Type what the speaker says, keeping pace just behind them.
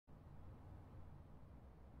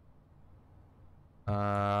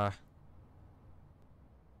I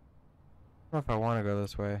don't know if I want to go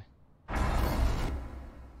this way.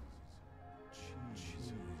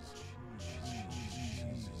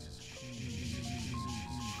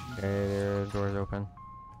 Okay, there, door's open.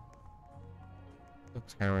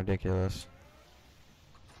 Looks kind of ridiculous.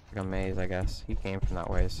 Like a maze, I guess. He came from that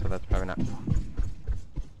way, so that's probably not.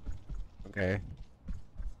 Okay.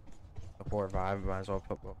 Before Vibe, might as well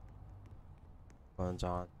put phones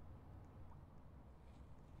on.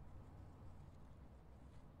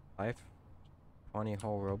 Life? 20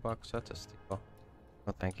 whole Robux? That's a steal.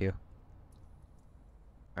 Oh, thank you.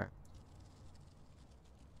 Alright.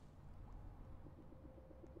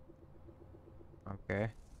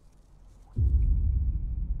 Okay.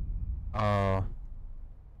 Oh.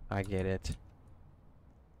 I get it.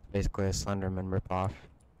 Basically a Slenderman ripoff.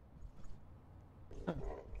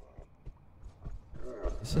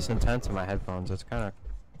 This is intense in my headphones. It's kind of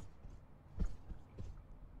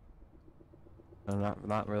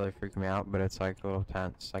not really freaking me out, but it's like a little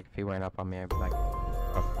tense. Like if he went up on me, I'd be like,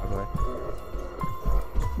 oh, ugly.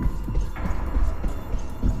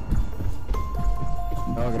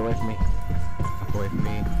 Oh, get away from me! Get away from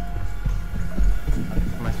me!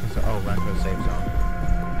 How am I supposed to? Oh, back to the safe zone.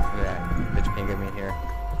 Look at that. Bitch can't get me in here.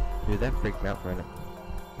 Dude, that freaked me out for a minute.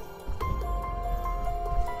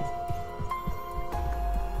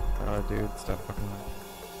 Oh, dude, stop fucking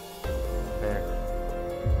there.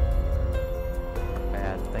 Not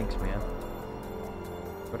bad. Thanks, man.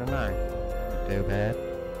 What a night. Too bad.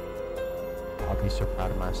 I'll be so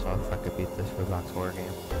proud of myself if I could beat this Roblox horror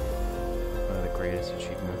game. One of the greatest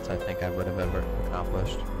achievements I think I would have ever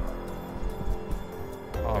accomplished.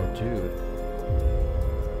 Oh, dude.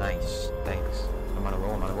 Nice. Thanks. I'm on a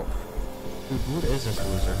roll, I'm on a roll. Dude, who is this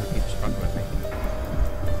loser who keeps fucking with me?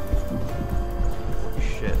 Holy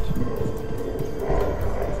shit.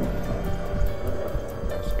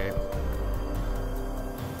 Escape.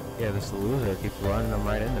 Yeah, this loser keeps running them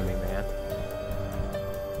right into me, man.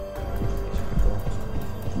 These people.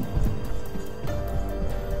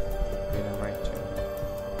 Get him right to.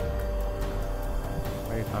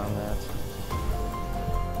 Where you found that?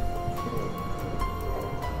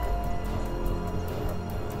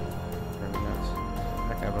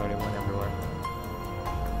 I've already went everywhere.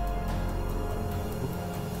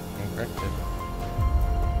 Incorrected.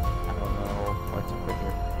 I don't know what to put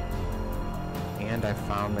here. And I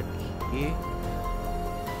found the key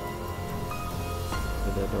to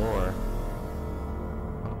the door.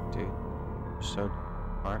 Oh, dude. You're so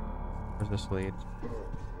smart. Where's this lead?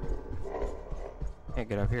 Can't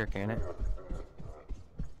get up here, can it?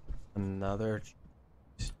 Another.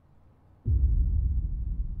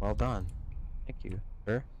 Well done. Thank you.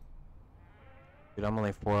 Sure. Dude, I'm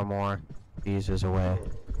only 4 more visas away.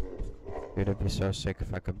 Dude, it'd be so sick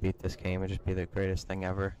if I could beat this game. It'd just be the greatest thing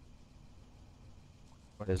ever.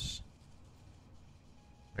 What is...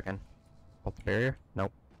 Freaking... Hold the barrier?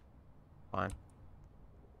 Nope. Fine.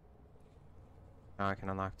 Now I can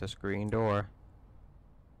unlock this green door.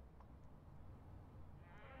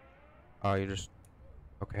 Oh, you just...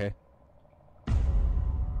 Okay.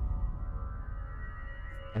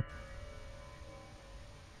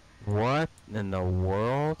 What in the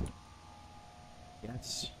world?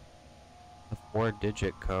 Yes. The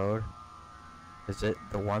 4-digit code. Is it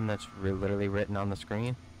the one that's literally written on the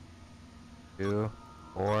screen? 2,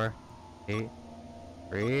 4, 8,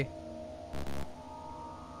 3.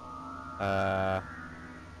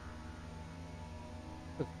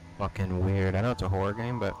 Fucking weird. I know it's a horror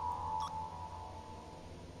game, but.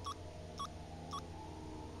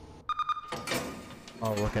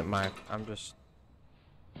 Oh, look at my. I'm just.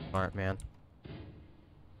 Smart, man.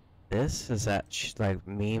 This is that like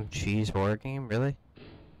meme cheese horror game, really?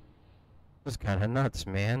 This is kind of nuts,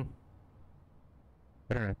 man.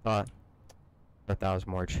 Better than I thought. But that was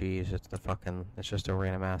more cheese. It's the fucking. It's just a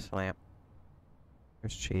random ass lamp.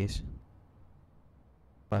 There's cheese.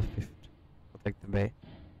 Left. I'll take the bait.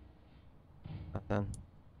 Nothing.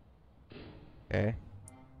 Okay.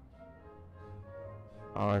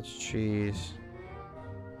 Oh, it's cheese.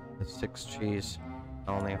 It's 6 cheese.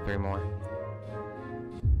 I only have 3 more.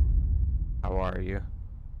 How are you?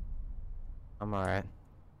 I'm alright.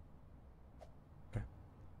 Okay.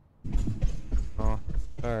 Oh,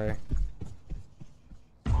 sorry.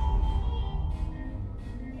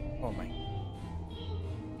 Oh my.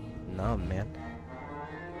 Numb, man.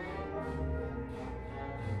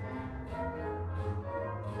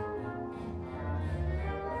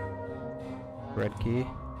 Red key.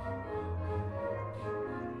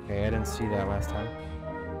 Okay, I didn't see that last time.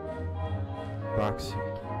 Box.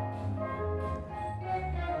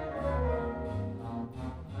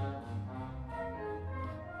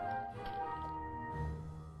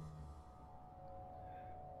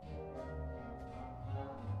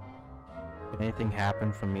 Anything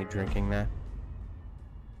happen from me drinking that?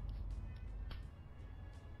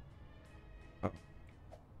 Oh.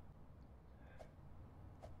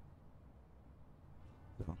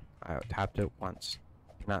 So, I tapped it once.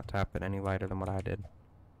 Cannot tap it any lighter than what I did.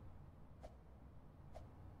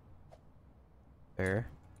 There.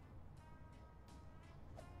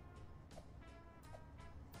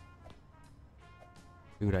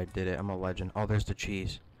 Dude, I did it. I'm a legend. Oh, there's the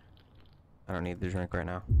cheese. I don't need the drink right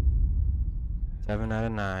now. 7 out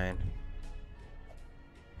of 9.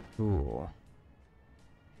 Cool.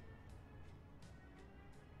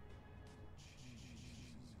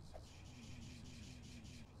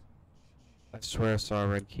 I swear I saw a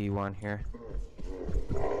red key one here.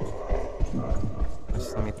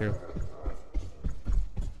 Just let me through.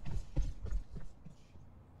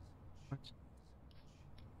 What?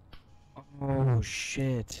 Oh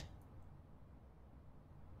shit.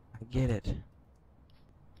 I get it.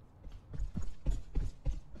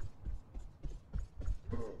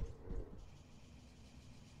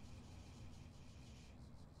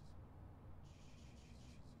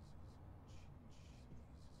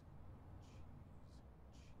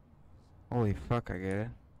 Holy fuck, I get it.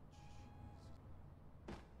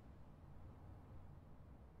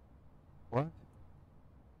 What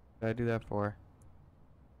did I do that for?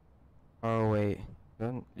 Oh wait,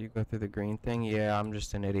 doesn't you go through the green thing? Yeah, I'm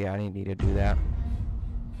just an idiot. I didn't need to do that.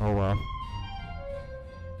 Oh well.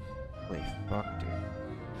 Holy fuck, dude.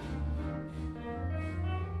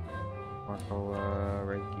 Marco,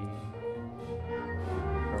 Reiki.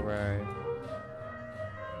 Alright.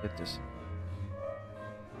 Get this.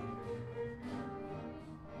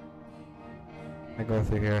 I go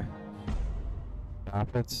through here.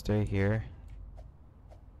 Stop it, stay here.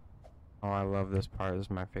 Oh, I love this part. This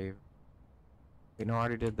is my favorite. Wait, no, I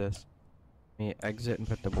already did this. Let me exit and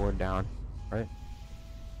put the board down. Right?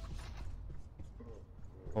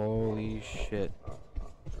 Holy shit.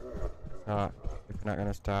 If you're not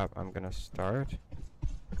gonna stop, I'm gonna start.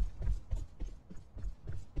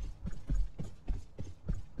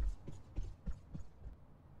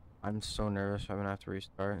 I'm so nervous, I'm gonna have to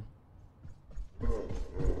restart.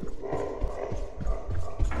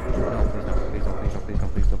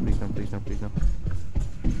 No, please no.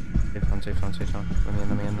 Safe zone.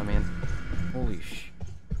 Let me in. Holy sh...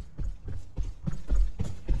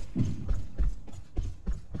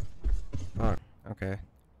 Fuck, okay.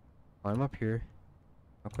 I'm up here.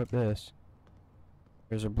 I'll clip this.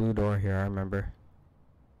 There's a blue door here, I remember.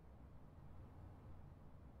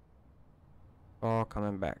 All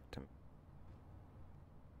coming back to me.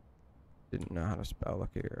 Didn't know how to spell. Look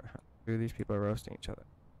here. Dude, these people are roasting each other.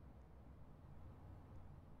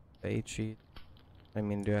 They cheat. I didn't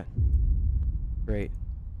mean to do it. Great.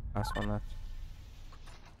 Last one left.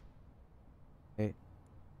 8,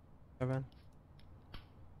 7.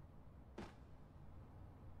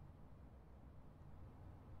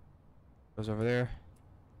 Goes over there.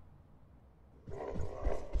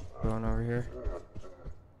 Going over here.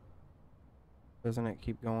 Doesn't it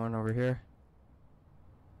keep going over here?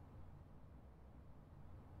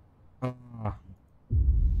 Oh.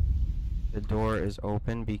 The door is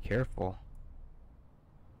open. Be careful.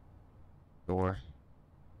 Door.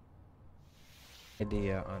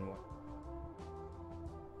 Idea on what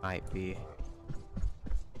might be,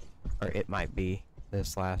 or it might be,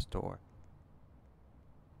 this last door.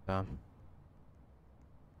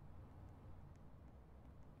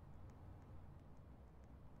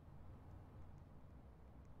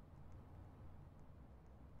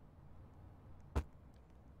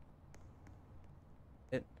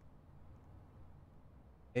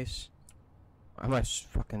 Ace. My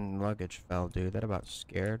fucking luggage fell, dude. That about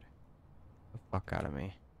scared the fuck out of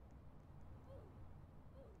me.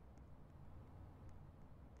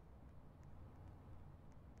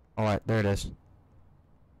 Alright, there it is.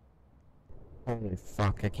 Holy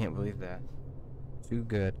fuck, I can't believe that. Too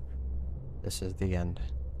good. This is the end.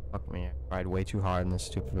 Fuck me. I tried way too hard in this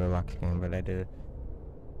stupid Roblox game, but I did it.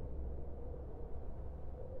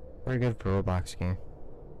 Pretty good for a Roblox game.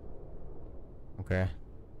 Okay.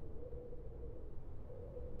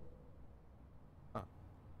 Oh.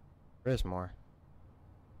 There is more.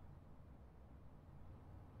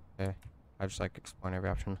 Okay. I just like exploring every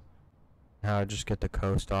option. Now I just get the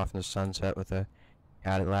coast off in the sunset with a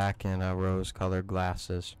Cadillac and rose-colored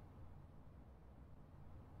glasses.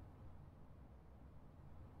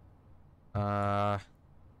 I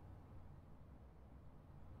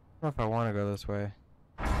don't know if I want to go this way.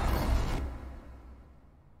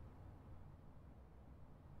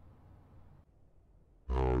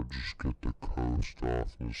 I'll just get the coast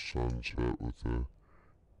off in the sunset with a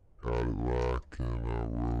Cadillac in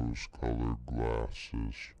rose-colored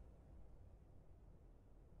glasses.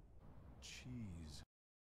 Jeez.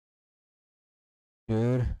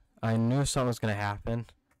 Dude, I knew something was gonna happen.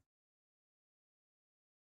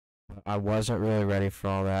 I wasn't really ready for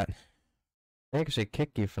all that. They actually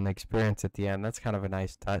kick you from the experience at the end. That's kind of a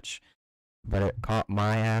nice touch. But it caught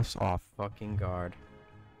my ass off fucking guard.